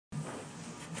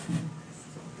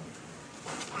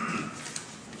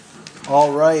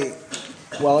All right.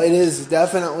 Well, it is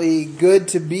definitely good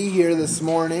to be here this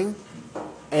morning,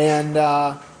 and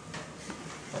I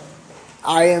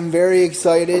am very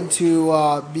excited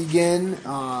to begin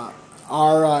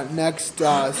our next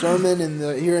sermon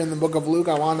here in the book of Luke.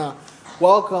 I want to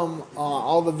welcome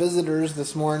all the visitors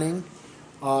this morning,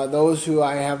 those who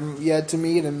I haven't yet to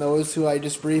meet and those who I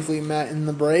just briefly met in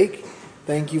the break.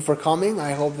 Thank you for coming.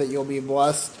 I hope that you'll be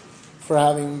blessed for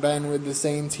having been with the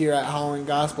saints here at Holland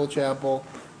Gospel Chapel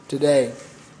today.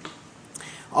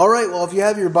 All right, well, if you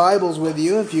have your Bibles with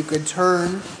you, if you could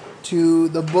turn to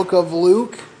the book of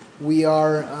Luke. We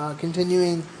are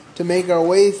continuing to make our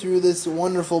way through this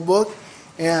wonderful book,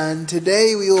 and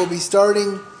today we will be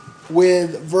starting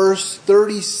with verse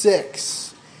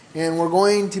 36, and we're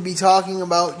going to be talking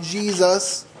about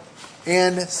Jesus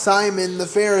and Simon the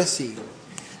Pharisee.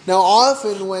 Now,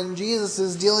 often when Jesus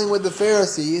is dealing with the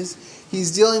Pharisees, he's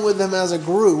dealing with them as a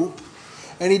group,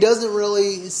 and he doesn't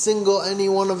really single any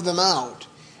one of them out.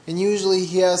 And usually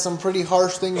he has some pretty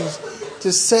harsh things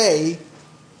to say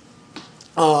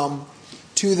to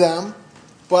them.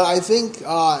 But I think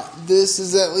this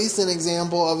is at least an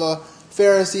example of a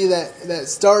Pharisee that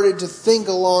started to think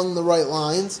along the right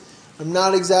lines. I'm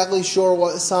not exactly sure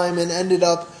what Simon ended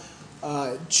up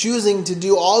choosing to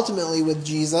do ultimately with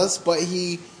Jesus, but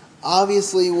he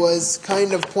obviously was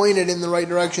kind of pointed in the right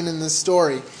direction in this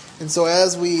story. And so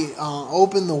as we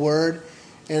open the Word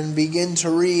and begin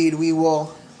to read, we will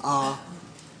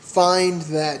find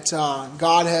that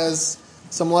God has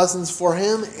some lessons for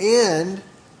him and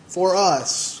for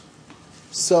us.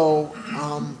 So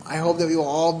I hope that we will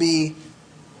all be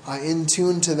in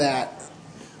tune to that.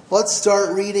 Let's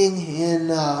start reading in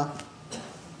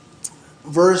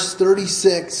verse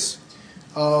 36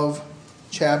 of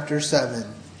chapter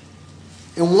 7.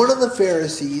 And one of the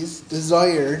Pharisees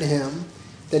desired him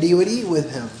that he would eat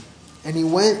with him. And he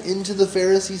went into the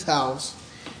Pharisee's house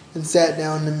and sat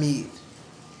down to meat.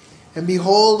 And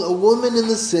behold, a woman in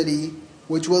the city,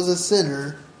 which was a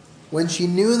sinner, when she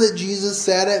knew that Jesus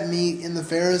sat at meat in the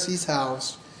Pharisee's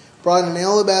house, brought an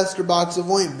alabaster box of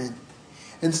ointment,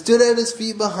 and stood at his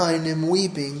feet behind him,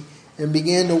 weeping, and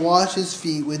began to wash his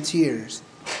feet with tears,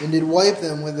 and did wipe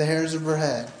them with the hairs of her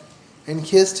head, and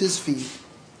kissed his feet,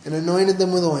 and anointed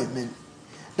them with ointment.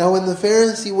 Now when the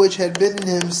Pharisee which had bidden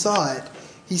him saw it,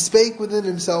 he spake within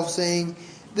himself, saying,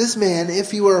 This man, if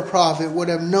he were a prophet, would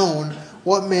have known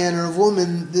what manner of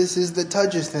woman this is that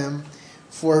toucheth him,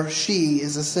 for she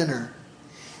is a sinner.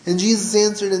 And Jesus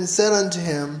answered and said unto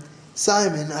him,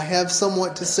 Simon, I have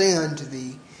somewhat to say unto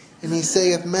thee. And he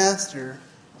saith, Master,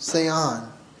 say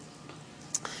on.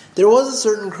 There was a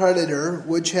certain creditor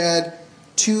which had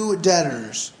 2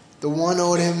 debtors. The one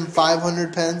owed him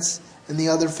 500 pence, and the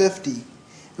other 50.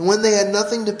 And when they had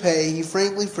nothing to pay, he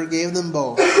frankly forgave them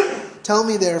both. Tell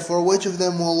me therefore, which of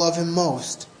them will love him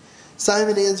most?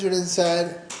 Simon answered and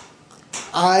said,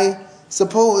 I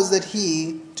suppose that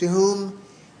he, to whom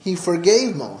he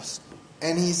forgave most.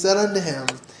 And he said unto him,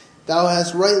 Thou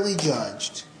hast rightly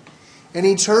judged. And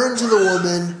he turned to the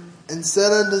woman and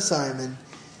said unto Simon,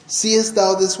 Seest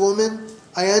thou this woman?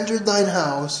 I entered thine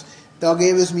house. Thou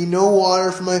gavest me no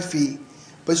water for my feet,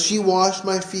 but she washed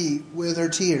my feet with her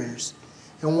tears,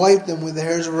 and wiped them with the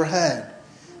hairs of her head.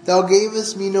 Thou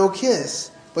gavest me no kiss,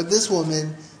 but this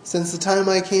woman, since the time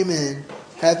I came in,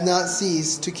 hath not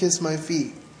ceased to kiss my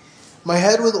feet. My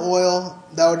head with oil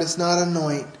thou didst not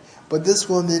anoint, but this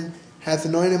woman hath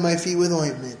anointed my feet with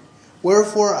ointment.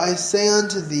 Wherefore I say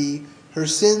unto thee, her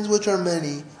sins which are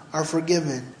many are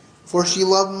forgiven, for she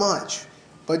loved much.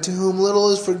 But to whom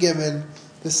little is forgiven,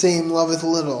 the same loveth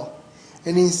little.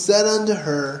 And he said unto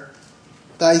her,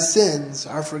 Thy sins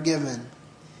are forgiven.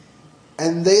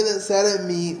 And they that sat at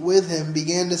meat with him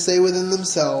began to say within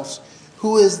themselves,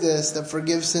 Who is this that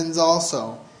forgives sins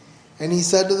also? And he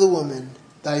said to the woman,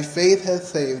 Thy faith hath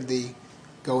saved thee.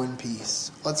 Go in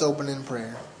peace. Let's open in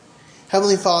prayer.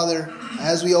 Heavenly Father,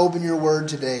 as we open your word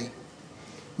today,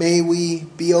 may we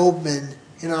be open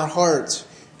in our hearts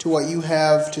to what you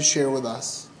have to share with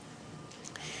us.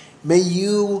 May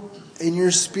you, in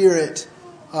your Spirit,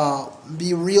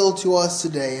 be real to us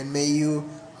today, and may you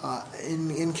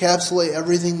encapsulate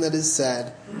everything that is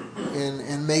said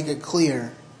and make it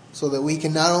clear so that we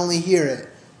can not only hear it,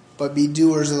 but be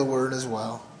doers of the word as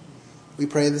well. We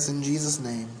pray this in Jesus'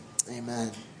 name.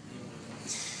 Amen.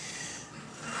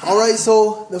 All right,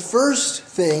 so the first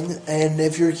thing, and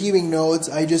if you're keeping notes,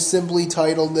 I just simply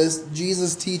titled this,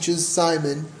 Jesus Teaches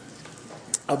Simon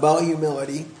About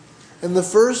Humility. And the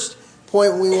first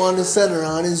point we want to center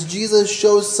on is Jesus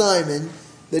shows Simon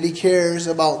that he cares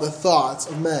about the thoughts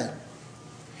of men.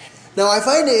 Now, I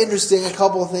find it interesting, a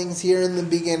couple of things here in the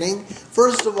beginning.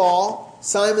 First of all,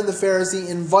 Simon the Pharisee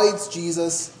invites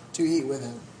Jesus to eat with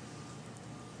him.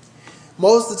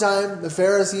 Most of the time, the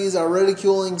Pharisees are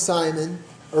ridiculing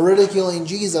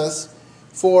Jesus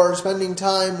for spending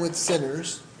time with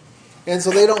sinners. And so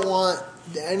they don't want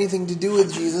anything to do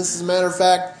with Jesus. As a matter of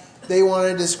fact, they want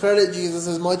to discredit Jesus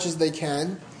as much as they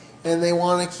can. And they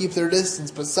want to keep their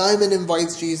distance. But Simon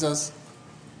invites Jesus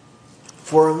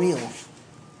for a meal.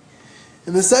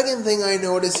 And the second thing I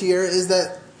notice here is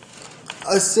that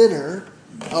a sinner,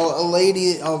 a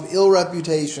lady of ill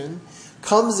reputation,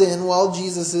 comes in while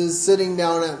Jesus is sitting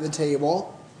down at the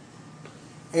table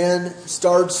and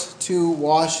starts to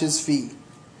wash his feet.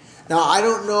 Now, I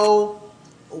don't know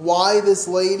why this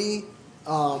lady,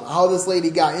 how this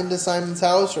lady got into Simon's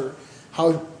house, or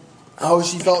how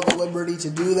she felt the liberty to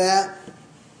do that.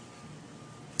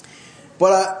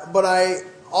 But I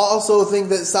also think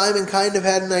that Simon kind of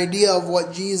had an idea of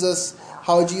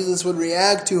how Jesus would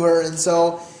react to her, and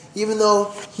so even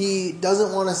though he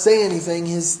doesn't want to say anything,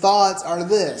 his thoughts are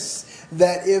this: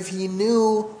 that if he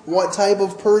knew what type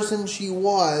of person she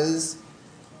was,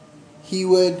 he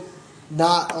would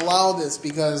not allow this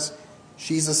because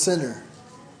she's a sinner.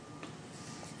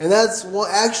 And that's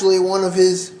actually one of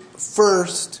his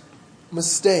first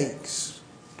mistakes.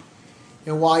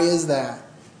 And why is that?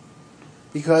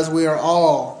 Because we are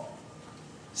all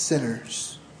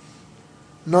sinners.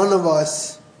 None of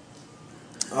us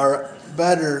are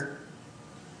better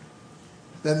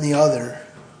than the other.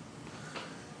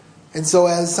 And so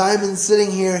as Simon's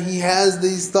sitting here, he has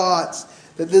these thoughts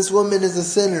that this woman is a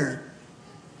sinner.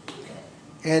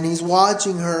 And he's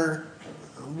watching her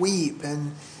weep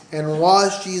and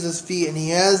wash Jesus' feet. And he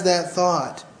has that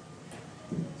thought.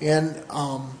 And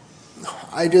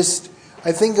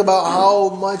I think about how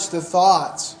much the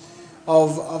thoughts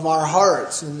of our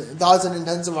hearts and the thoughts and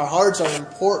intents of our hearts are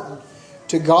important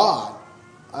to God.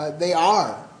 They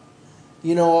are.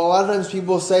 A lot of times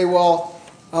people say, well,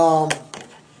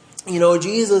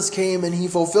 Jesus came and he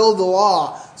fulfilled the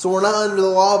law. So we're not under the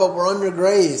law, but we're under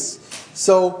grace.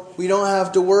 So we don't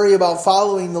have to worry about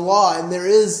following the law. And there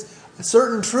is a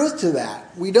certain truth to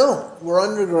that. We don't. We're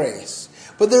under grace.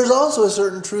 But there's also a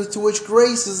certain truth to which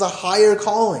grace is a higher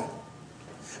calling.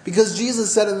 Because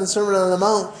Jesus said in the Sermon on the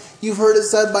Mount, you've heard it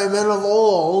said by men of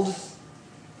old,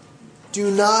 do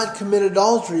not commit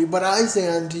adultery, but I say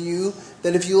unto you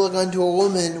that if you look unto a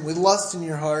woman with lust in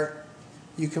your heart,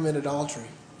 you commit adultery.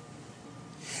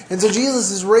 And so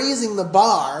Jesus is raising the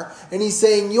bar, and he's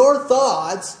saying your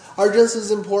thoughts are just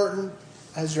as important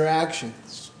as your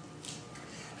actions.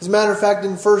 As a matter of fact,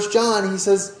 in 1 John, he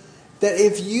says that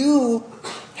if you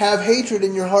have hatred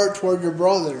in your heart toward your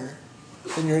brother,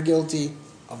 then you're guilty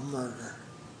of murder.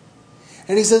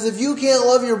 And he says, if you can't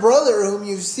love your brother whom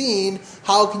you've seen,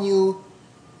 how can you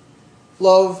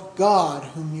love God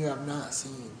whom you have not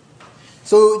seen?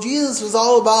 So Jesus was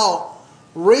all about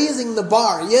raising the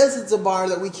bar. Yes, it's a bar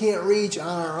that we can't reach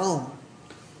on our own.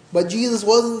 But Jesus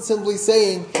wasn't simply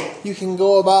saying you can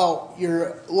go about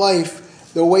your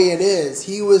life the way it is.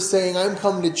 He was saying, I'm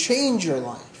come to change your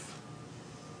life.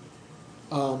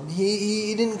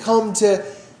 He didn't come to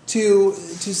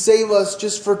save us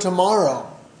just for tomorrow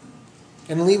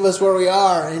and leave us where we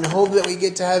are and hope that we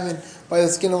get to heaven by the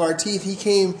skin of our teeth. He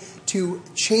came to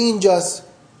change us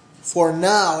for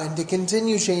now and to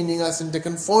continue changing us and to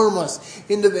conform us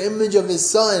into the image of His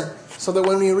Son so that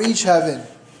when we reach heaven,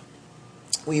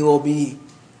 we will be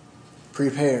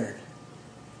prepared.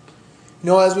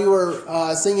 As we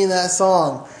were singing that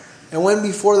song, and when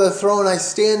before the throne I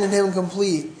stand in Him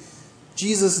complete,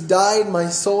 Jesus died my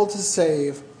soul to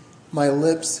save, my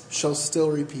lips shall still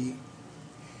repeat.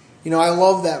 I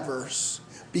love that verse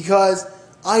because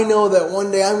I know that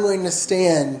one day I'm going to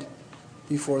stand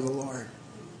before the Lord.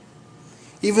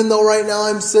 Even though right now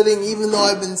even though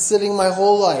I've been sitting my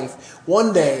whole life,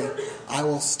 one day I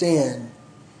will stand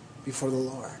before the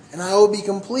Lord. And I will be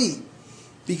complete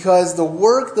because the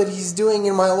work that He's doing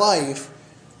in my life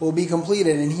will be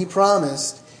completed. And He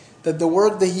promised that the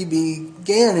work that He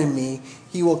began in me,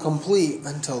 He will complete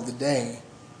until the day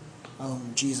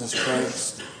of Jesus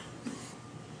Christ.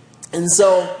 And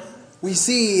so we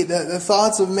see that the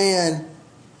thoughts of man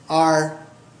are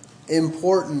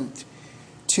important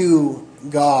to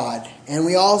God. And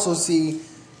we also see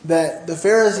that the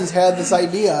Pharisees had this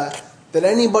idea that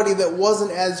anybody that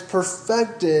wasn't as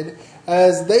perfected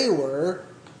as they were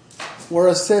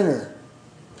a sinner.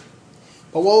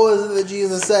 But what was it that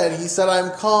Jesus said? He said,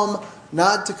 I'm come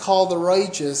not to call the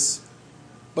righteous,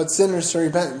 but sinners to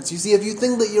repentance. You see, if you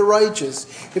think that you're righteous,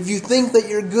 if you think that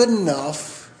you're good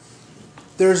enough,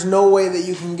 there's no way that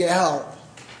you can get help.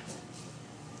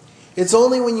 It's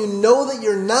only when you know that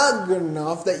you're not good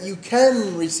enough that you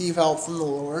can receive help from the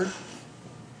Lord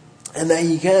and that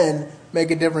He can make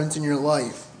a difference in your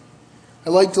life. I'd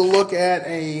like to look at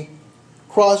a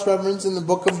cross-reference in the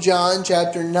book of John,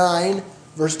 chapter 9,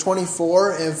 verse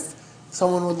 24. If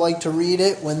someone would like to read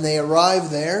it when they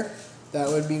arrive there, that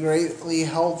would be greatly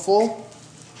helpful.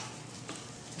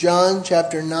 John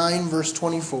chapter 9, verse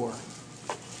 24.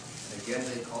 Again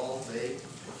they called the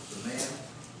man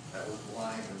that was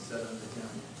blind and said unto him,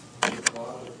 Give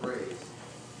God the praise.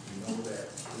 You know that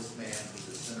this man is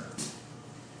a sinner.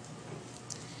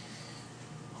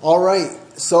 All right.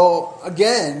 So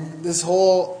again, this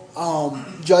whole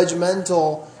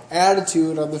judgmental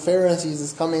attitude of the Pharisees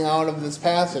is coming out of this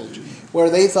passage, where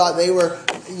they thought they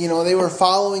were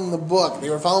following the book. They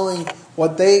were following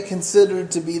what they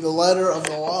considered to be the letter of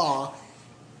the law,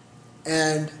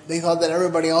 and they thought that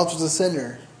everybody else was a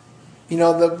sinner.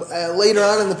 Later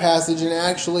on in the passage, and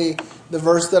actually the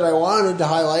verse that I wanted to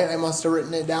highlight, I must have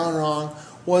written it down wrong,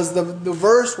 was the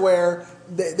verse where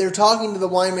they're talking to the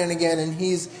blind man again, and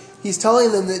he's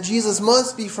telling them that Jesus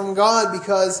must be from God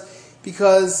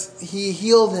because He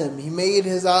healed him. He made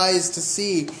his eyes to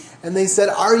see. And they said,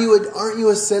 aren't you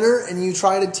a sinner and you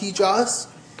try to teach us?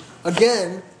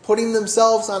 Again, putting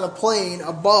themselves on a plane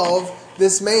above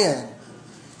this man.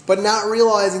 But not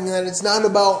realizing that it's not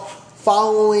about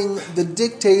following the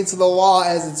dictates of the law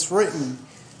as it's written,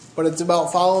 but it's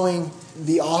about following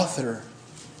the author.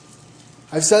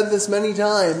 I've said this many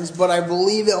times, but I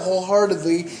believe it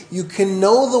wholeheartedly. You can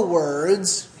know the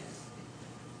words.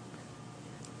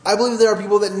 I believe there are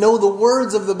people that know the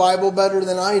words of the Bible better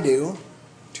than I do,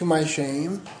 to my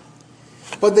shame.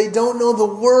 But they don't know the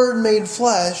Word made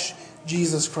flesh,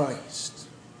 Jesus Christ.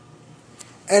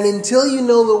 And until you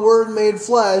know the Word made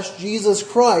flesh, Jesus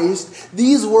Christ,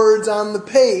 these words on the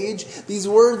page, these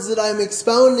words that I'm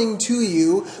expounding to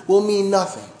you, will mean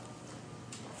nothing.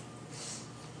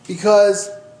 Because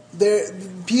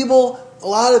a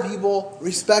lot of people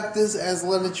respect this as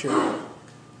literature.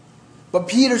 But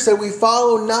Peter said, we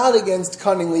follow not against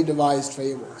cunningly devised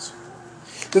fables.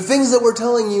 The things that we're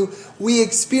telling you, we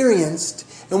experienced,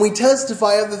 and we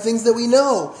testify of the things that we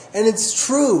know. And it's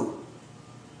true.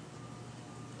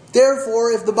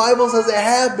 Therefore, if the Bible says it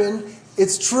happened,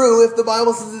 it's true. If the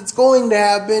Bible says it's going to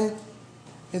happen,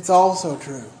 it's also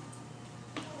true.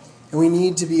 And we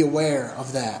need to be aware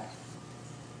of that.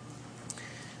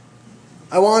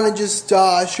 I want to just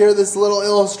share this little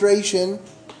illustration,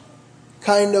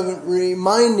 kind of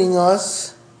reminding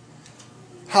us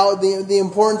how the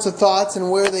importance of thoughts and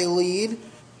where they lead.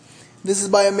 This is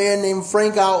by a man named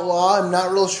Frank Outlaw. I'm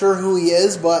not real sure who he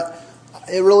is, but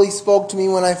it really spoke to me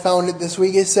when I found it this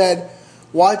week. It said,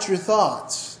 watch your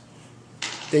thoughts.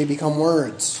 They become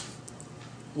words.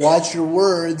 Watch your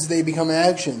words. They become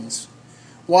actions.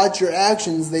 Watch your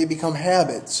actions. They become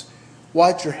habits.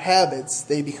 Watch your habits.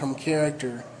 They become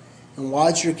character. And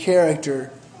watch your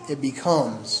character. It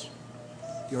becomes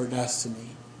your destiny.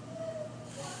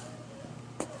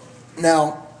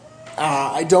 Now,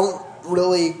 I don't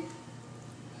really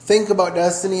think about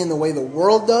destiny in the way the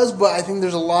world does, but I think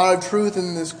there's a lot of truth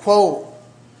in this quote.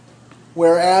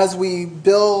 Whereas we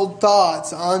build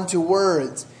thoughts onto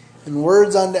words, and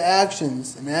words onto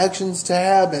actions, and actions to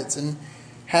habits, and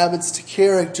habits to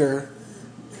character,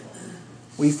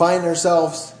 we find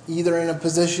ourselves either in a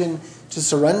position to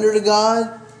surrender to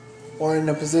God, or in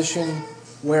a position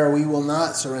where we will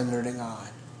not surrender to God.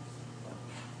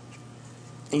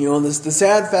 And the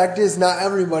sad fact is, not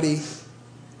everybody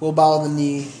will bow the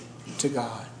knee to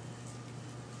God.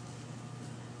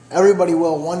 Everybody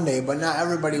will one day, but not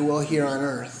everybody will here on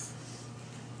earth.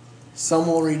 Some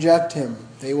will reject Him.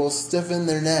 They will stiffen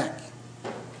their neck.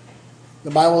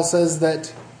 The Bible says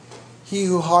that he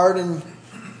who hardened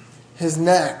his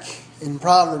neck, in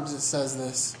Proverbs it says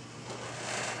this,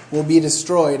 will be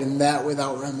destroyed, and that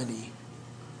without remedy.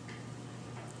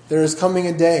 There is coming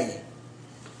a day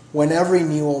when every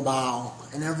knee will bow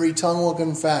and every tongue will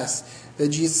confess that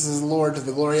Jesus is Lord to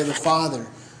the glory of the Father.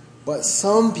 But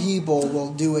some people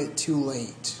will do it too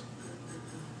late.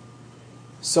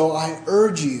 So I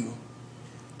urge you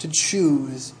to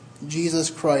choose Jesus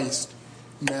Christ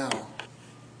now.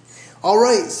 All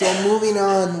right, so moving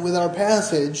on with our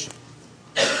passage.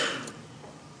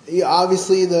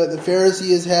 Obviously, the Pharisee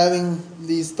is having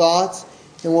these thoughts,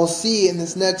 and we'll see in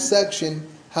this next section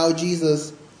how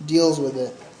Jesus deals with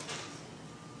it.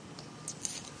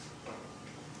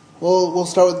 We'll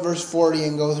start with verse 40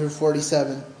 and go through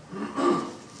 47.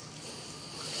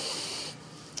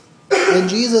 And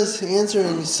Jesus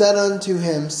answering said unto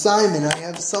him, Simon, I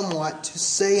have somewhat to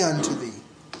say unto thee.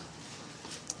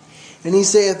 And he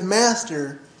saith,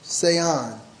 Master, say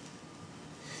on.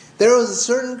 There was a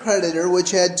certain creditor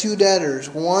which had 2 debtors.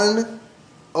 One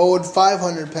owed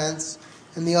 500 pence,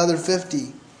 and the other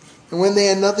 50. And when they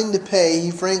had nothing to pay, he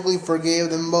frankly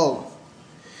forgave them both.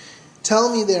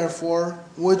 Tell me, therefore,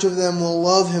 which of them will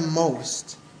love him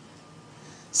most?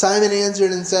 Simon answered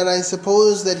and said, I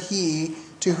suppose that he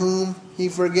to whom he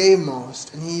forgave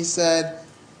most. And he said,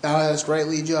 Thou hast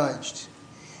rightly judged.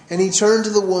 And he turned to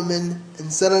the woman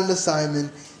and said unto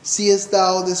Simon, Seest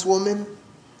thou this woman?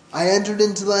 I entered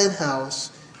into thine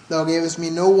house. Thou gavest me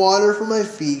no water for my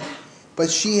feet, but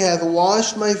she hath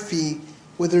washed my feet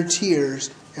with her tears,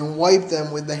 and wiped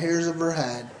them with the hairs of her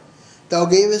head. Thou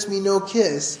gavest me no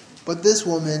kiss, but this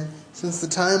woman, since the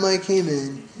time I came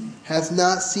in, hath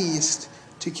not ceased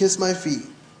to kiss my feet.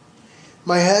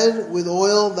 My head with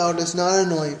oil thou dost not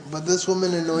anoint, but this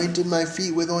woman anointed my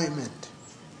feet with ointment.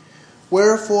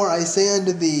 Wherefore I say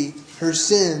unto thee, her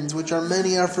sins, which are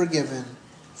many, are forgiven,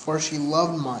 for she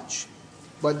loved much.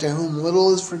 But to whom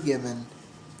little is forgiven,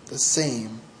 the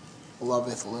same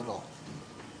loveth little.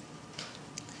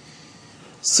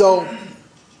 So,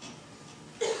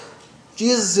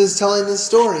 Jesus is telling this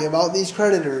story about these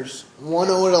creditors. One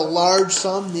owed a large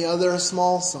sum, the other a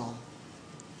small sum.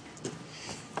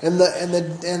 And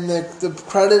the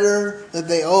creditor that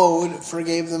they owed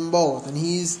forgave them both. And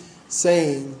he's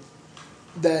saying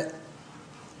that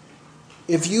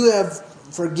if you have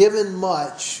forgiven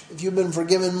much, if you've been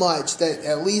forgiven much, that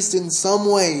at least in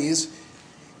some ways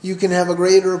you can have a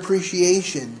greater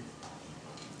appreciation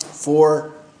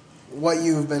for what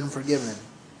you've been forgiven.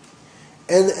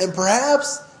 And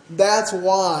perhaps that's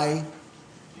why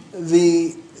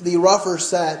the rougher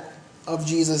set of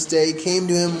Jesus' day came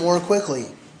to him more quickly.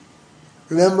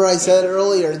 Remember I said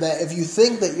earlier that if you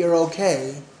think that you're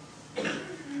okay,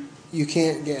 you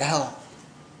can't get help.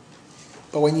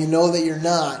 But when you know that you're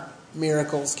not,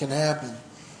 miracles can happen.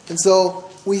 And so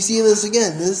we see this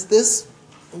again. This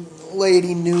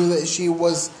lady knew that she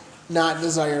was not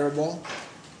desirable.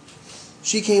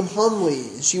 She came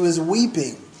humbly. She was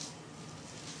weeping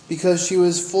because she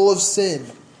was full of sin,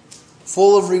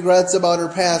 full of regrets about her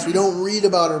past. We don't read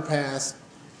about her past,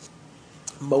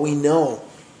 but we know.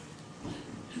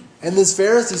 And this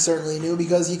Pharisee certainly knew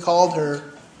because he called her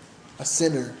a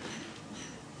sinner.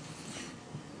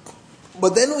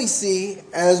 But then we see,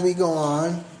 as we go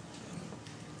on,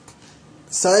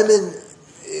 Simon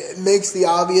makes the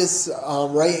obvious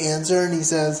right answer, and he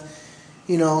says,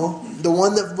 the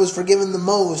one that was forgiven the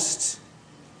most.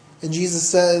 And Jesus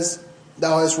says,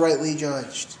 Thou hast rightly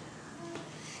judged.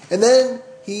 And then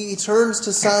he turns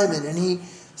to Simon, and he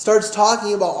starts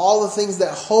talking about all the things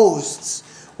that hosts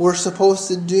were supposed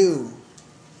to do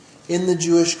in the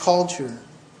Jewish culture.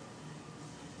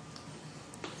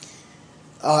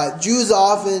 Jews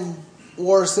often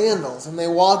wore sandals, and they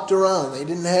walked around. They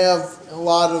didn't have a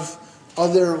lot of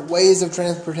other ways of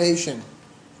transportation.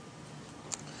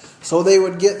 So they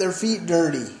would get their feet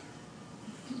dirty.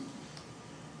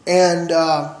 And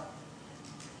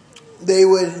they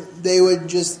would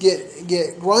just get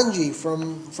grungy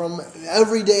from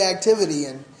everyday activity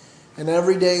and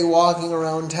everyday walking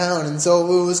around town. And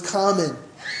so it was common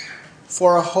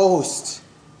for a host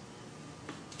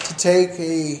to take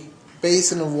a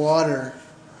basin of water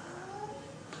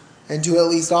and to at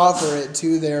least offer it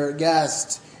to their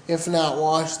guests, if not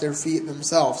wash their feet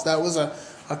themselves. That was a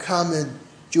common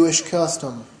Jewish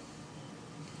custom.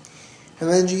 And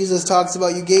then Jesus talks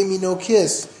about, you gave me no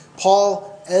kiss.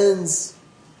 Paul ends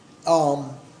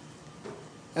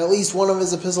at least one of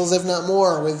his epistles, if not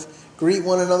more, with greet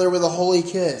one another with a holy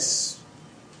kiss.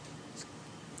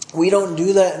 We don't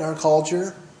do that in our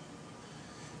culture.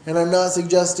 And I'm not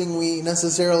suggesting we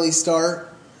necessarily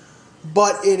start.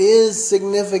 But it is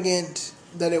significant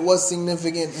that it was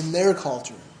significant in their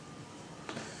culture.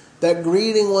 That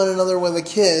greeting one another with a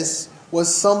kiss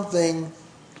was something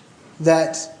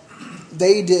that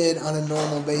they did on a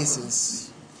normal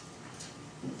basis.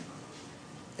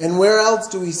 And where else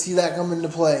do we see that come into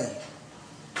play?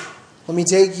 Let me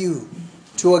take you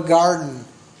to a garden.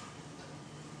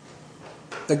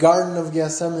 The Garden of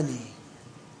Gethsemane.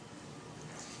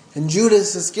 And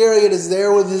Judas Iscariot is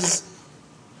there with his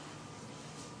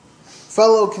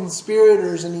fellow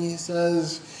conspirators, and he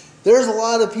says, there's a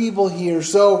lot of people here,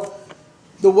 so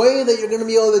the way that you're going to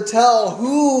be able to tell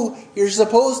who you're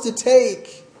supposed to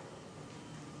take,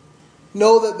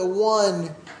 know that the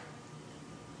one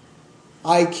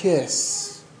I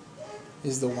kiss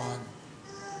is the one.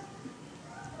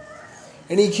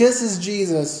 And he kisses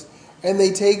Jesus, and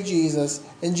they take Jesus,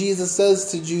 and Jesus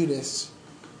says to Judas,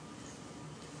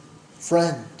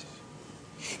 friend.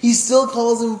 He still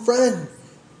calls him friend.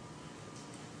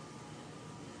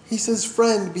 He says,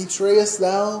 friend, betrayest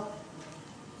thou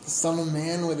the Son of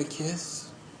Man with a kiss?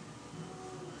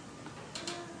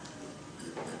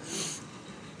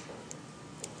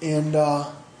 And,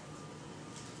 of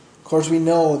course, we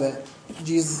know that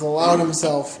Jesus allowed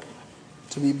himself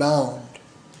to be bound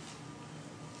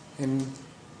and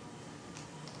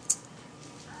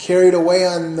carried away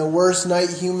on the worst night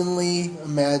humanly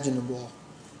imaginable.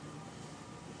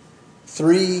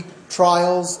 3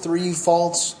 trials, 3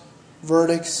 false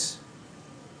verdicts,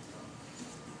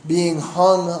 being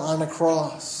hung on a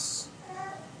cross,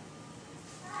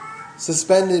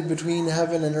 suspended between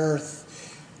heaven and earth,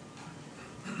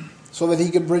 so that he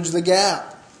could bridge the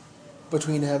gap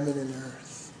between heaven and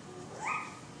earth.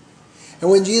 And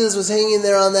when Jesus was hanging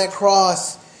there on that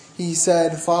cross, he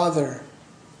said, "Father,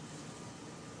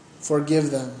 forgive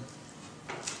them,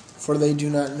 for they do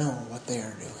not know what they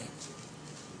are doing."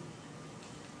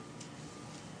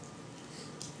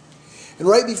 And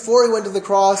right before he went to the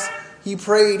cross, he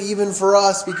prayed even for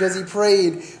us, because he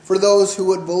prayed for those who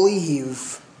would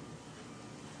believe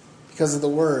because of the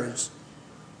words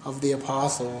of the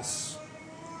apostles.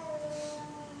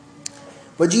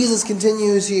 But Jesus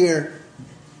continues here,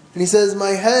 and he says,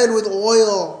 "My head with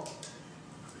oil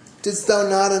didst thou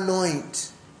not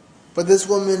anoint, but this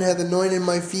woman hath anointed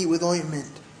my feet with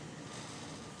ointment.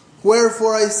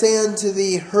 Wherefore I say unto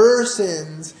thee, her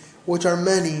sins, which are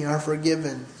many, are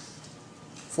forgiven.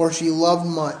 For she loved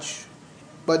much,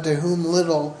 but to whom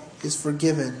little is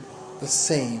forgiven, the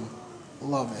same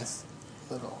loveth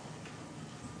little.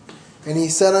 And he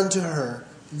said unto her,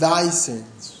 Thy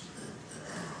sins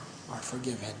are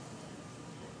forgiven."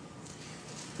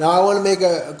 Now I want to make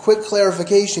a quick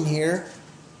clarification here.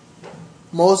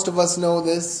 Most of us know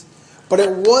this, but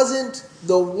it wasn't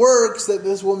the works that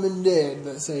this woman did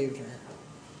that saved her.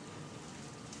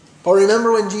 But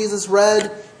remember when Jesus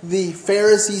read the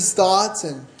Pharisees' thoughts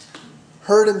and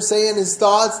heard him say in his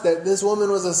thoughts that this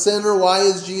woman was a sinner? Why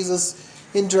is Jesus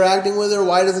interacting with her?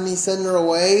 Why doesn't he send her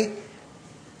away?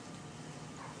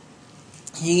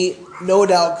 He, no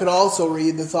doubt, could also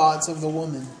read the thoughts of the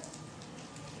woman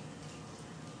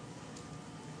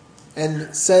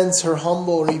and sense her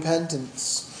humble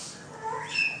repentance,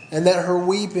 and that her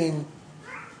weeping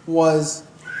was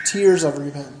tears of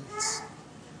repentance.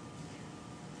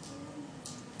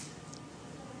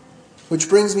 Which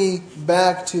brings me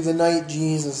back to the night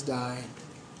Jesus died.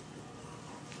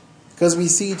 Because we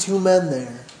see 2 men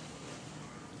there.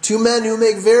 2 men who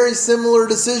make very similar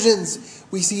decisions.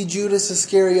 We see Judas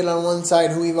Iscariot on one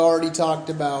side, who we've already talked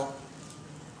about.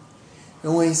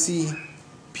 And we see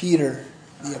Peter,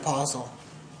 the apostle,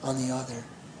 on the other.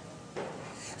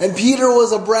 And Peter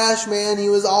was a brash man. He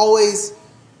was always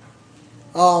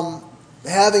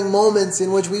having moments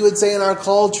in which we would say in our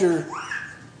culture,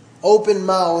 open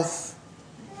mouth,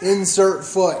 insert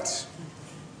foot.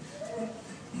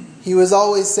 He was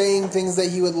always saying things that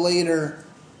he would later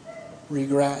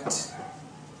regret.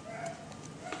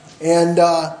 And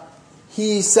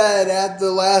he said at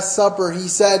the Last Supper, he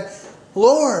said,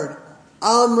 "Lord,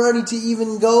 I'm ready to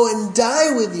even go and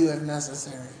die with you if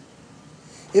necessary.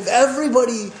 If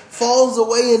everybody falls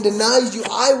away and denies you,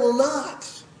 I will not."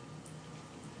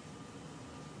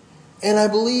 And I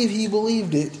believe he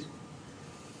believed it.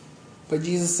 But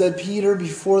Jesus said, "Peter,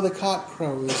 before the cock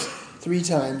crows 3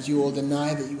 times, you will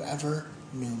deny that you ever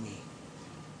knew me."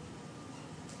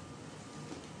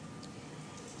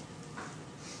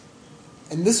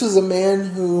 And this was a man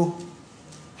who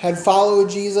had followed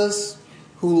Jesus,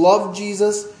 who loved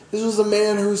Jesus. This was a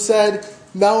man who said,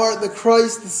 "Thou art the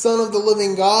Christ, the Son of the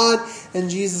living God." And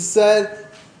Jesus said,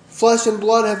 "Flesh and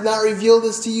blood have not revealed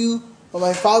this to you, but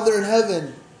my Father in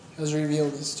heaven has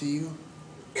revealed this to you."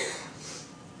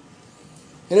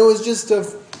 And it was just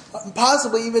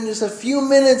possibly even just a few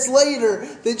minutes later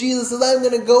that Jesus said, "I'm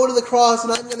going to go to the cross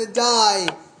and I'm going to die."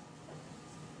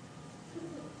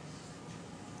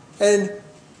 And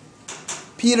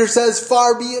Peter says,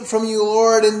 "Far be it from you,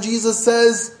 Lord." And Jesus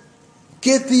says,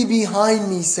 "Get thee behind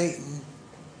me, Satan."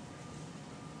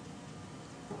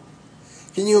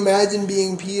 Can you imagine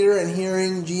being Peter and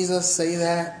hearing Jesus say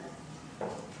that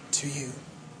to you?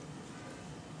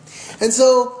 And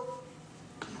so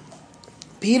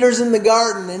Peter's in the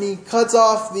garden and he cuts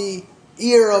off the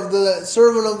ear of the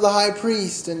servant of the high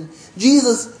priest, and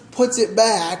Jesus puts it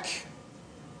back.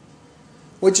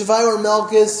 Which, if I were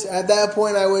Malchus, at that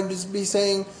point I would just be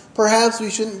saying, perhaps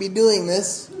we shouldn't be doing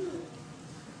this.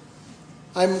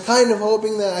 I'm kind of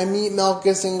hoping that I meet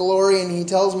Malchus in glory and he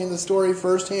tells me the story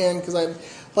firsthand, because I'd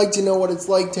like to know what it's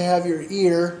like to have your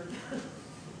ear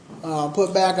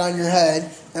put back on your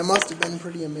head. That must have been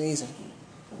pretty amazing.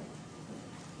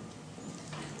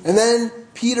 And then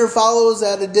Peter follows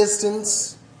at a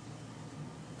distance.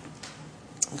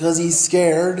 because he's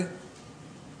scared.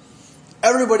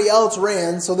 Everybody else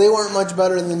ran, so they weren't much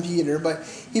better than Peter, but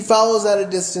he follows at a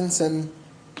distance and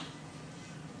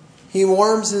he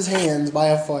warms his hands by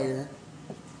a fire.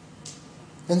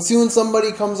 And soon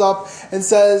somebody comes up and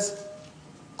says,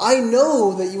 I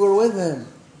know that you were with him.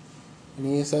 And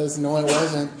he says, no, I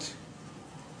wasn't.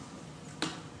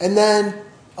 And then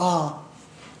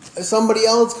somebody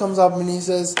else comes up and he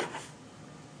says,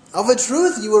 of a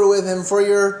truth you were with him, for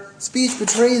your speech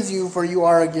betrays you, for you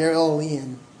are a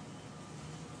Galilean.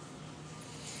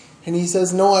 And he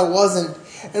says, no, I wasn't.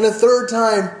 And a third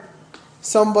time,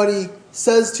 somebody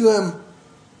says to him,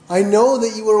 I know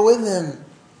that you were with him.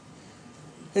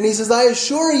 And he says, I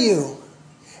assure you.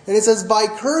 And it says, by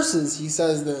curses, he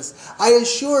says this. I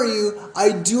assure you,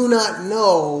 I do not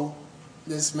know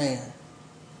this man.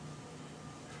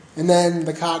 And then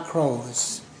the cock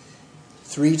crows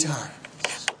 3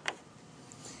 times.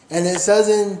 And it says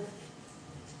in,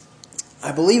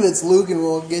 I believe it's Luke and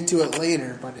we'll get to it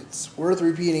later, but it's worth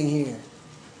repeating here.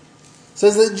 It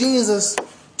says that Jesus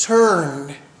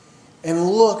turned and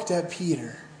looked at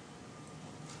Peter.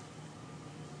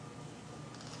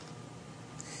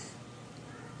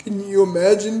 Can you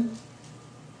imagine?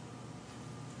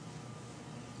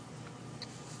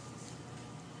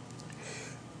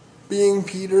 Being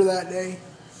Peter that day?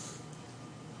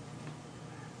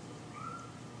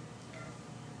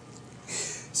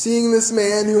 Seeing this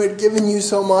man who had given you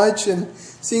so much, and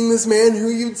seeing this man who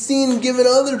you'd seen given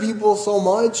other people so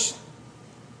much,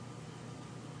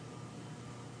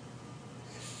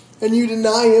 and you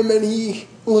deny him and he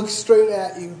looks straight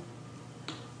at you.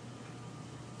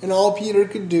 And all Peter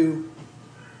could do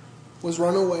was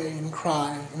run away and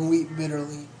cry and weep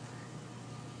bitterly.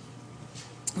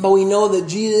 But we know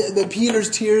that Peter's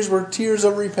tears were tears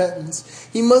of repentance.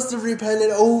 He must have repented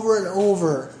over and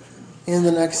over in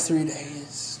the next 3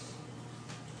 days.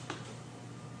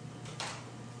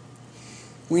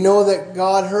 We know that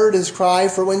God heard his cry,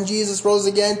 for when Jesus rose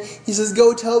again, he says,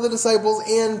 go tell the disciples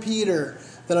and Peter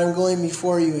that I'm going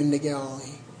before you into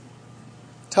Galilee.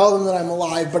 Tell them that I'm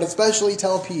alive, but especially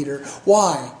tell Peter.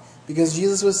 Why? Because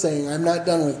Jesus was saying, I'm not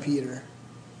done with Peter.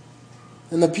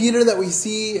 And the Peter that we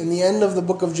see in the end of the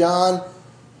book of John,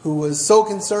 who was so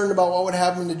concerned about what would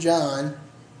happen to John,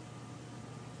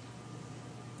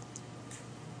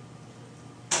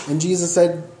 and Jesus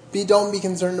said, don't be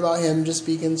concerned about him, just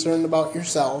be concerned about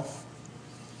yourself.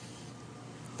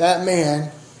 That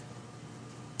man,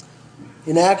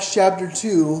 in Acts chapter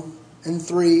 2 and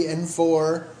 3 and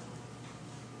 4,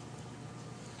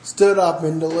 stood up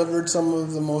and delivered some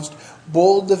of the most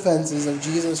bold defenses of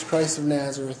Jesus Christ of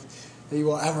Nazareth that you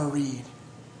will ever read.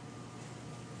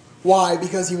 Why?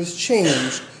 Because he was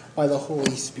changed by the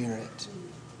Holy Spirit.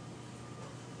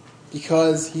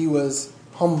 Because he was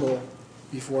humble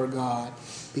before God.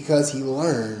 Because he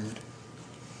learned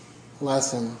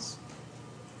lessons.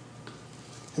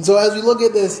 And so as we look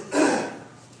at this,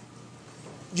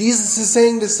 Jesus is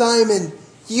saying to Simon,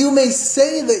 you may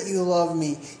say that you love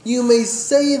me. You may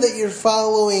say that you're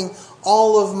following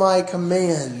all of my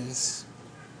commands.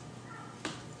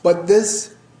 But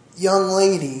this young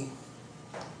lady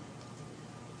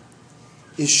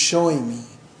is showing me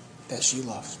that she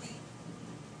loves me.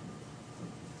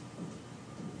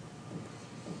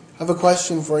 I have a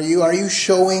question for you. Are you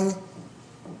showing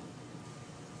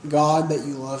God that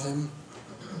you love him?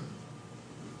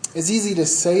 It's easy to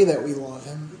say that we love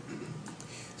him.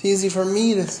 It's easy for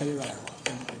me to say that I love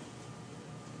him.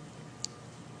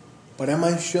 But am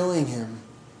I showing him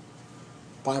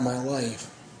by my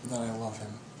life that I love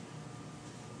him?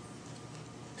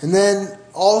 And then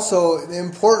also the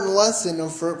important lesson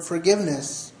of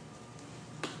forgiveness.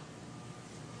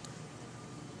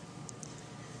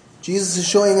 Jesus is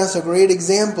showing us a great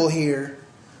example here.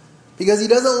 Because he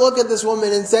doesn't look at this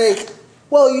woman and say,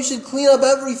 well, you should clean up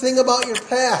everything about your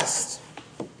past.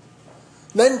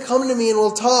 Then come to me and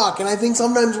we'll talk. And I think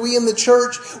sometimes we in the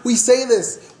church, we say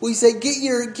this. We say, get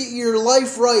your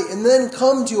life right and then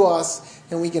come to us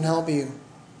and we can help you.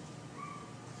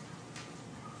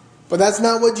 But that's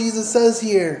not what Jesus says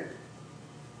here.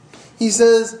 He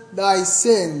says, thy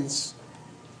sins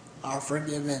are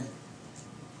forgiven.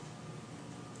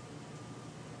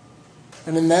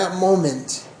 And in that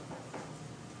moment,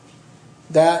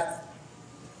 that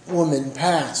woman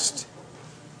passed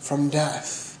from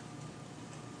death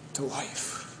to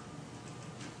life.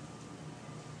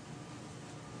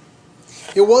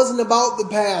 It wasn't about the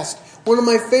past. One of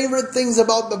my favorite things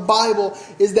about the Bible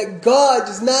is that God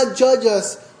does not judge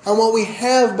us on what we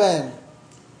have been,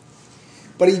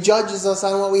 but he judges us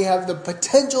on what we have the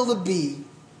potential to be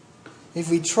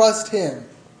if we trust him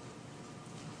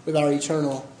with our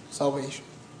eternal salvation.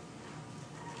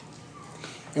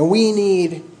 And we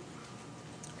need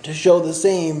to show the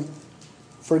same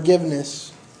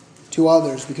forgiveness to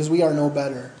others because we are no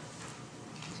better.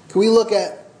 Can we look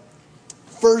at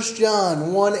 1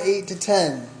 John 1,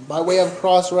 8-10 by way of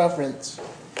cross-reference?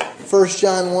 1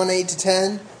 John 1,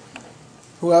 8-10.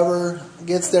 Whoever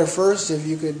gets there first, if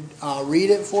you could read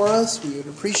it for us, we would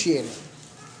appreciate it.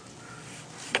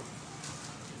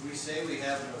 If we say we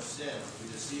have no sin, we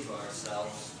deceive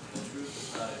ourselves, and the truth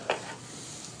is not in us.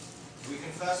 If we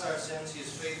confess our sins, He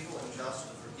is faithful and just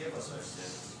to forgive us our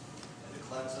sins and to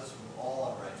cleanse us from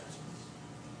all unrighteousness.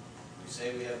 If we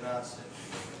say we have not sinned,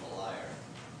 we make Him a liar,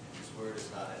 and His word is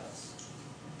not in us.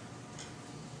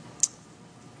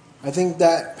 I think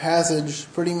that passage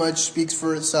pretty much speaks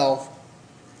for itself.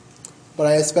 But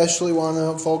I especially want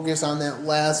to focus on that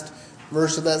last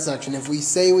verse of that section. If we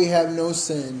say we have no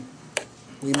sin,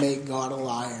 we make God a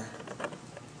liar.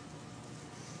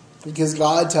 Because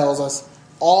God tells us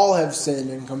all have sinned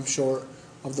and come short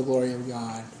of the glory of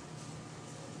God.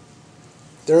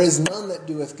 There is none that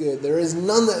doeth good. There is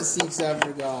none that seeks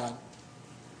after God.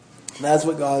 That's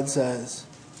what God says.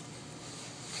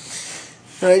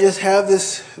 And I just have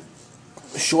this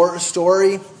short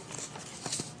story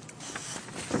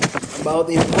about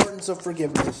the importance of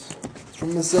forgiveness. It's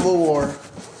from the Civil War.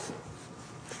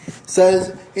 It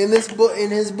says in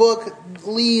his book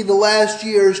Lee, the Last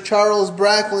Years, Charles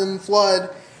Bracklin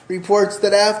Flood reports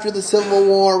that after the Civil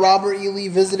War, Robert E. Lee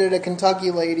visited a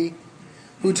Kentucky lady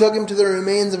who took him to the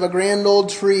remains of a grand old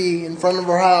tree in front of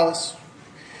her house.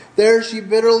 There she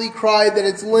bitterly cried that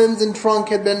its limbs and trunk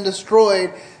had been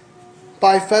destroyed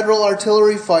by Federal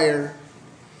artillery fire.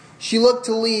 She looked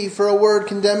to Lee for a word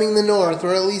condemning the North,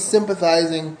 or at least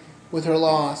sympathizing with her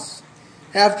loss.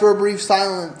 After a brief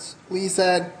silence, Lee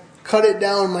said, "Cut it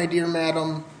down, my dear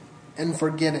madam, and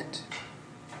forget it.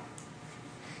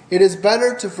 It is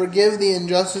better to forgive the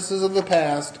injustices of the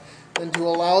past than to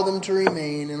allow them to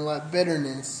remain and let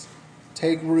bitterness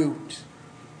take root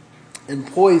and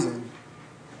poison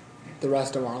the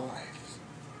rest of our lives."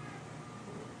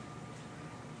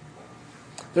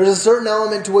 There's a certain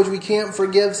element to which we can't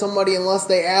forgive somebody unless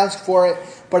they ask for it.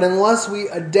 But unless we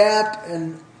adapt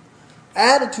an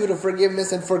attitude of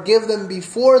forgiveness and forgive them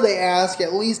before they ask,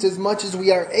 at least as much as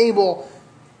we are able,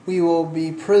 we will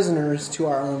be prisoners to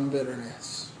our own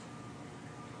bitterness.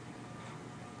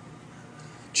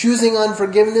 Choosing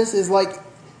unforgiveness is like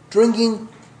drinking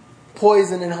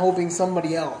poison and hoping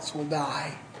somebody else will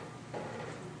die.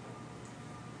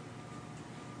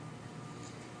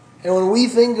 And when we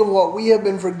think of what we have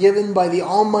been forgiven by the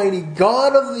Almighty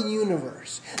God of the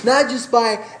universe, not just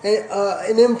by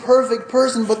an imperfect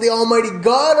person, but the Almighty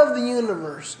God of the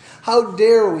universe, how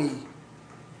dare we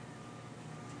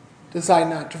decide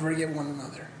not to forgive one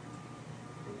another?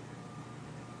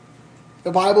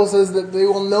 The Bible says that they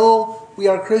will know we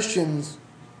are Christians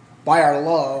by our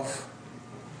love.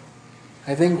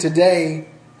 I think today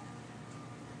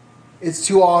it's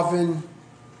too often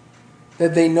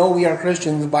that they know we are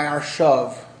Christians by our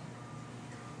shove.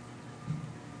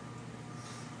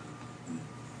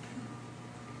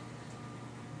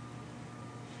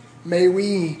 May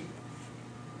we,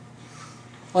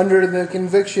 under the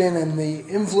conviction and the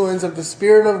influence of the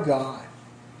Spirit of God,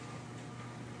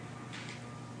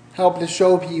 help to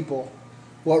show people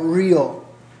what real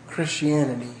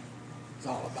Christianity is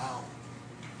all about.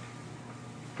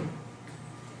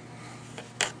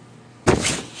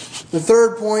 The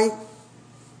third point,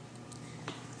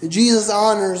 Jesus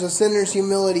honors a sinner's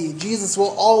humility. Jesus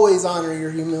will always honor your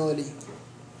humility.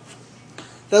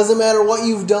 Doesn't matter what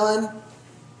you've done.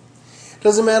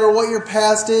 Doesn't matter what your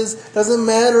past is. Doesn't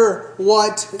matter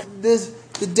what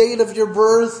the date of your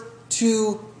birth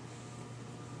to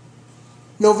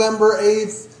November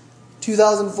 8th,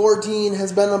 2014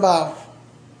 has been about.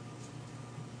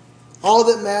 All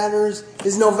that matters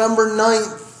is November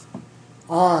 9th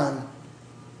on.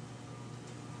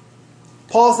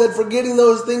 Paul said, "Forgetting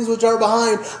those things which are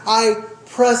behind, I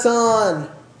press on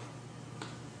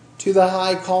to the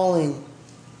high calling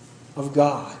of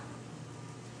God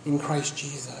in Christ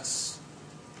Jesus."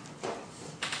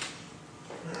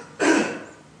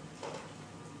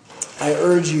 I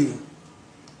urge you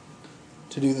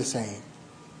to do the same.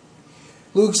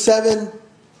 Luke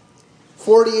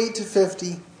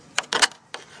 7:48-50.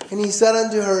 And he said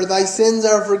unto her, "Thy sins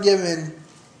are forgiven."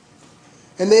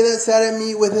 And they that sat at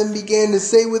meat with him began to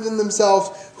say within themselves,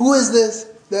 "Who is this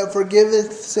that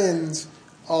forgiveth sins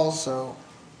also?"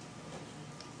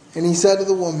 And he said to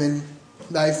the woman,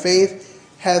 "Thy faith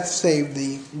hath saved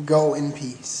thee. Go in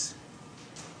peace."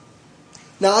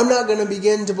 Now, I'm not going to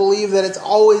begin to believe that it's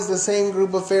always the same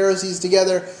group of Pharisees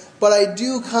together, but I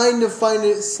do kind of find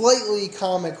it slightly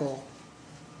comical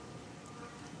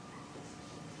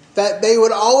that they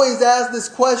would always ask this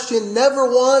question, never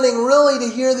wanting really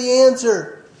to hear the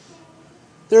answer.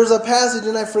 There's a passage,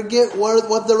 and I forget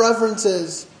what the reference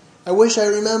is. I wish I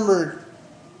remembered.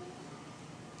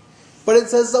 But it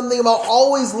says something about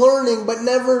always learning, but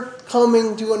never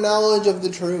coming to a knowledge of the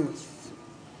truth.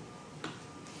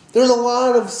 There's a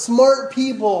lot of smart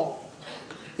people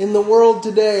in the world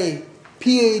today,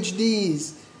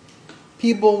 PhDs,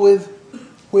 people with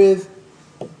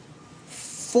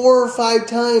 4 or 5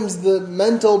 times the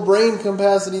mental brain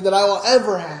capacity that I will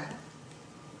ever have.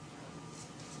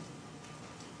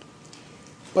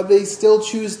 But they still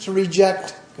choose to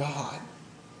reject God.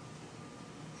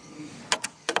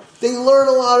 They learn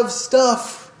a lot of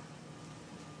stuff,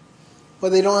 but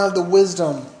they don't have the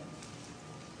wisdom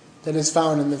that is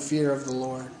found in the fear of the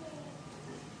Lord.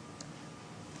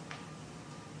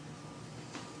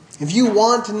 If you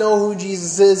want to know who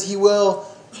Jesus is, He will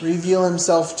reveal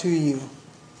Himself to you.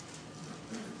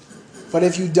 But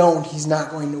if you don't, He's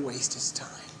not going to waste His time.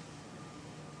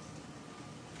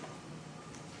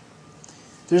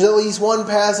 There's at least one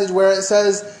passage where it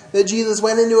says that Jesus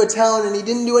went into a town and He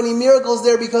didn't do any miracles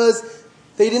there because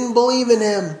they didn't believe in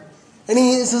Him. And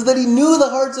He says that He knew the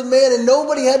hearts of man, and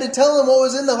nobody had to tell Him what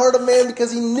was in the heart of man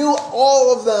because He knew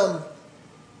all of them.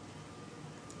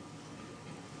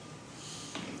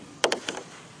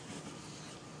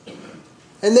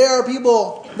 And there are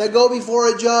people that go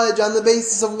before a judge on the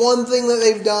basis of one thing that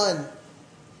they've done.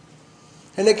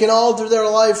 And it can alter their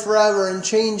life forever and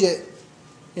change it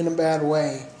in a bad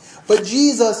way. But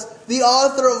Jesus, the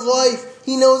author of life,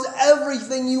 He knows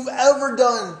everything you've ever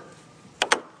done.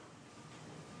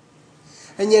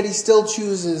 And yet He still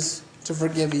chooses to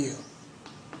forgive you.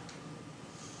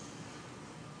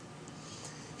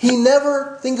 He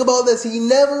never, think about this, He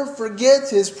never forgets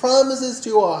His promises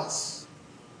to us.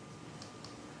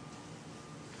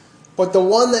 But the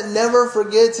one that never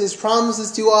forgets His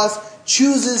promises to us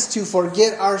chooses to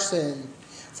forget our sin.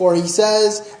 For He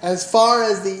says, as far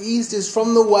as the east is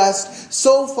from the west,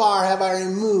 so far have I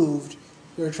removed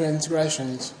your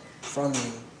transgressions from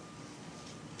you.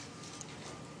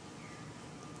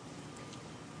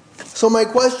 So my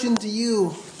question to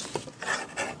you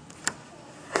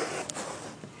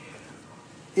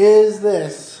is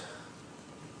this.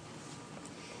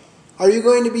 Are you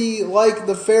going to be like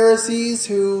the Pharisees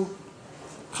who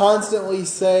constantly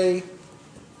say,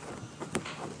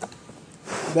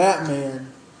 that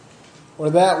man, or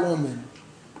that woman,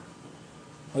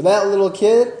 or that little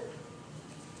kid,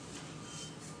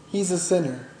 he's a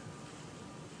sinner?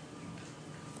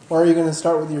 Or are you going to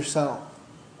start with yourself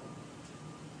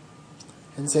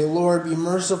and say, Lord, be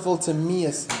merciful to me,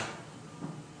 a sinner?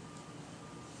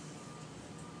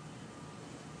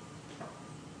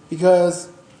 Because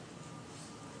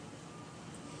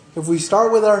if we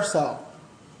start with ourselves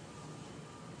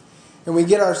and we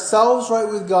get ourselves right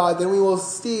with God, then we will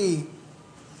see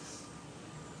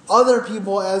other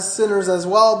people as sinners as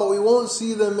well, but we won't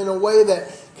see them in a way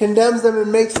that condemns them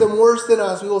and makes them worse than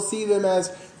us. We will see them as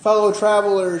fellow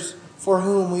travelers for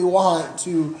whom we want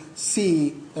to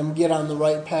see them get on the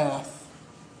right path.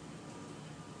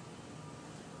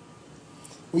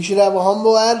 We should have a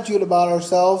humble attitude about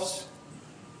ourselves.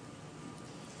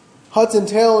 Hudson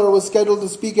Taylor was scheduled to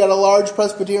speak at a large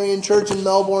Presbyterian church in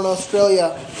Melbourne,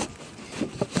 Australia.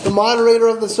 The moderator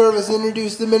of the service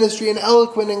introduced the ministry in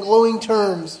eloquent and glowing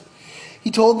terms.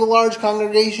 He told the large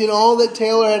congregation all that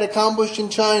Taylor had accomplished in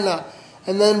China,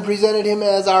 and then presented him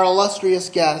as our illustrious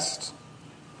guest.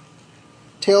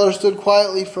 Taylor stood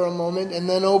quietly for a moment and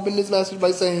then opened his message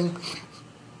by saying,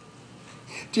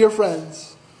 Dear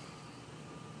friends,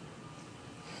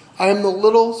 I am the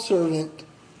little servant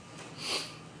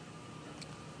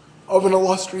of an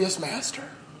illustrious master.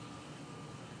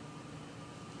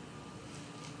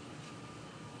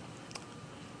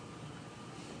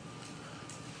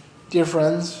 Dear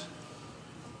friends,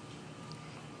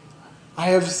 I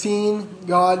have seen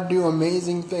God do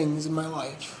amazing things in my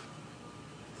life.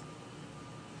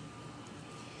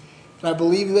 And I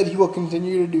believe that He will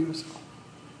continue to do so.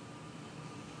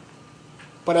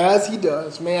 But as He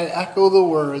does, may I echo the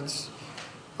words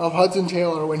of Hudson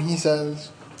Taylor when he says,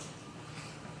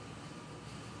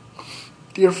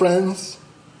 Dear friends,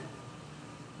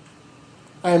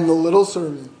 I am the little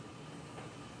servant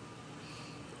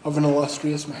of an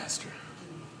illustrious master.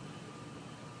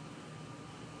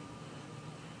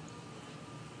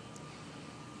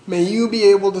 May you be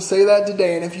able to say that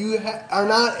today. And if you are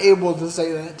not able to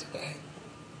say that today,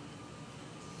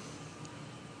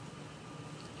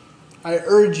 I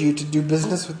urge you to do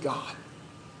business with God.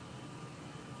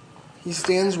 He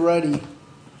stands ready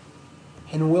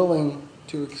and willing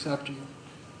to accept you.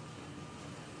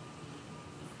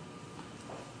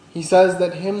 He says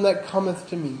that him that cometh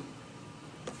to me,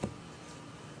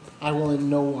 I will in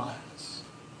no wise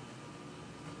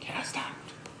cast out.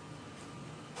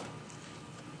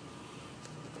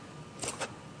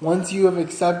 Once you have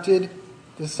accepted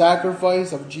the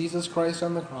sacrifice of Jesus Christ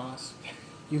on the cross,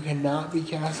 you cannot be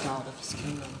cast out of his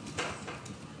kingdom.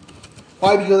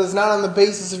 Why? Because it's not on the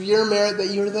basis of your merit that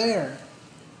you're there.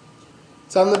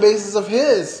 It's on the basis of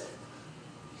his.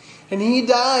 And he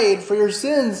died for your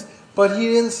sins, but he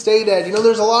didn't stay dead. You know,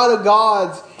 there's a lot of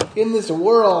gods in this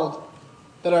world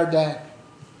that are dead.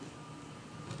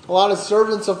 A lot of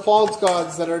servants of false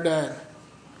gods that are dead.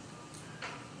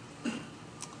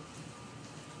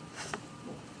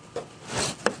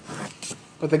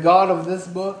 But the God of this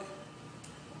book,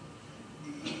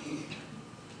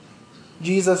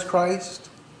 Jesus Christ,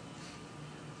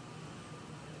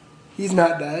 he's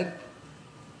not dead.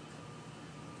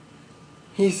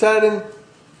 He said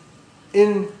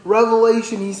in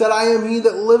Revelation, he said, I am he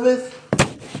that liveth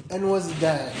and was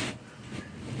dead.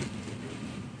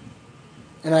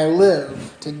 And I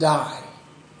live to die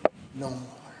no more.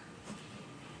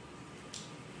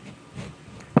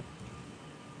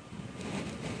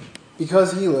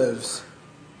 Because he lives,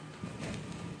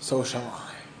 so shall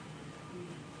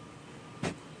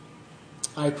I.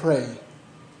 I pray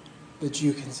that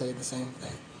you can say the same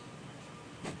thing.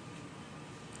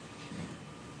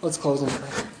 Let's close in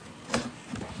prayer.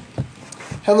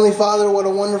 Heavenly Father, what a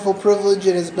wonderful privilege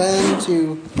it has been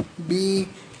to be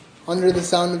under the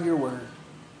sound of your word.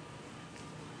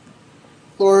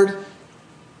 Lord,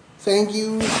 thank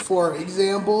you for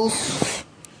examples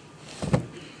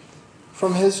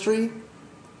from history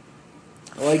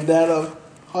like that of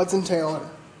Hudson Taylor.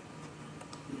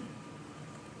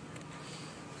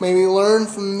 May we learn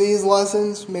from these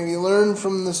lessons. May we learn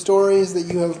from the stories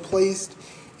that you have placed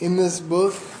in this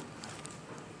book.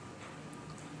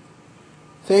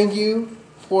 Thank you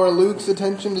for Luke's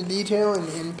attention to detail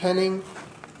in penning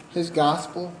his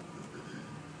gospel.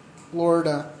 Lord,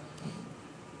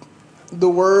 the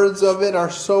words of it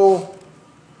are so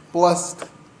blessed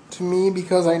to me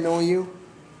because I know you.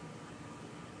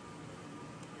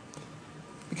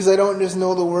 Because I don't just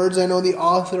know the words, I know the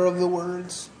author of the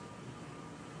words.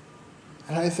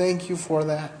 And I thank you for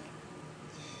that.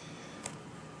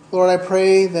 Lord, I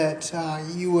pray that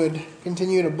you would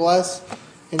continue to bless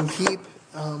and keep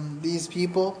these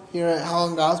people here at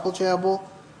Holland Gospel Chapel,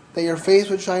 that your face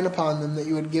would shine upon them, that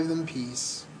you would give them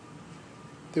peace.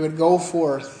 They would go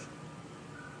forth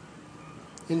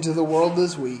into the world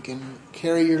this week and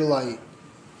carry your light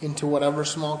into whatever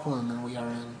small corner we are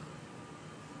in.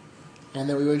 And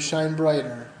that we would shine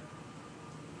brighter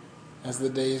as the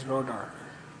days grow darker.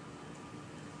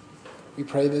 We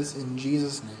pray this in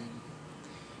Jesus' name.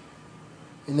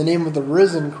 In the name of the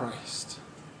risen Christ.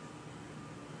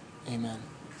 Amen.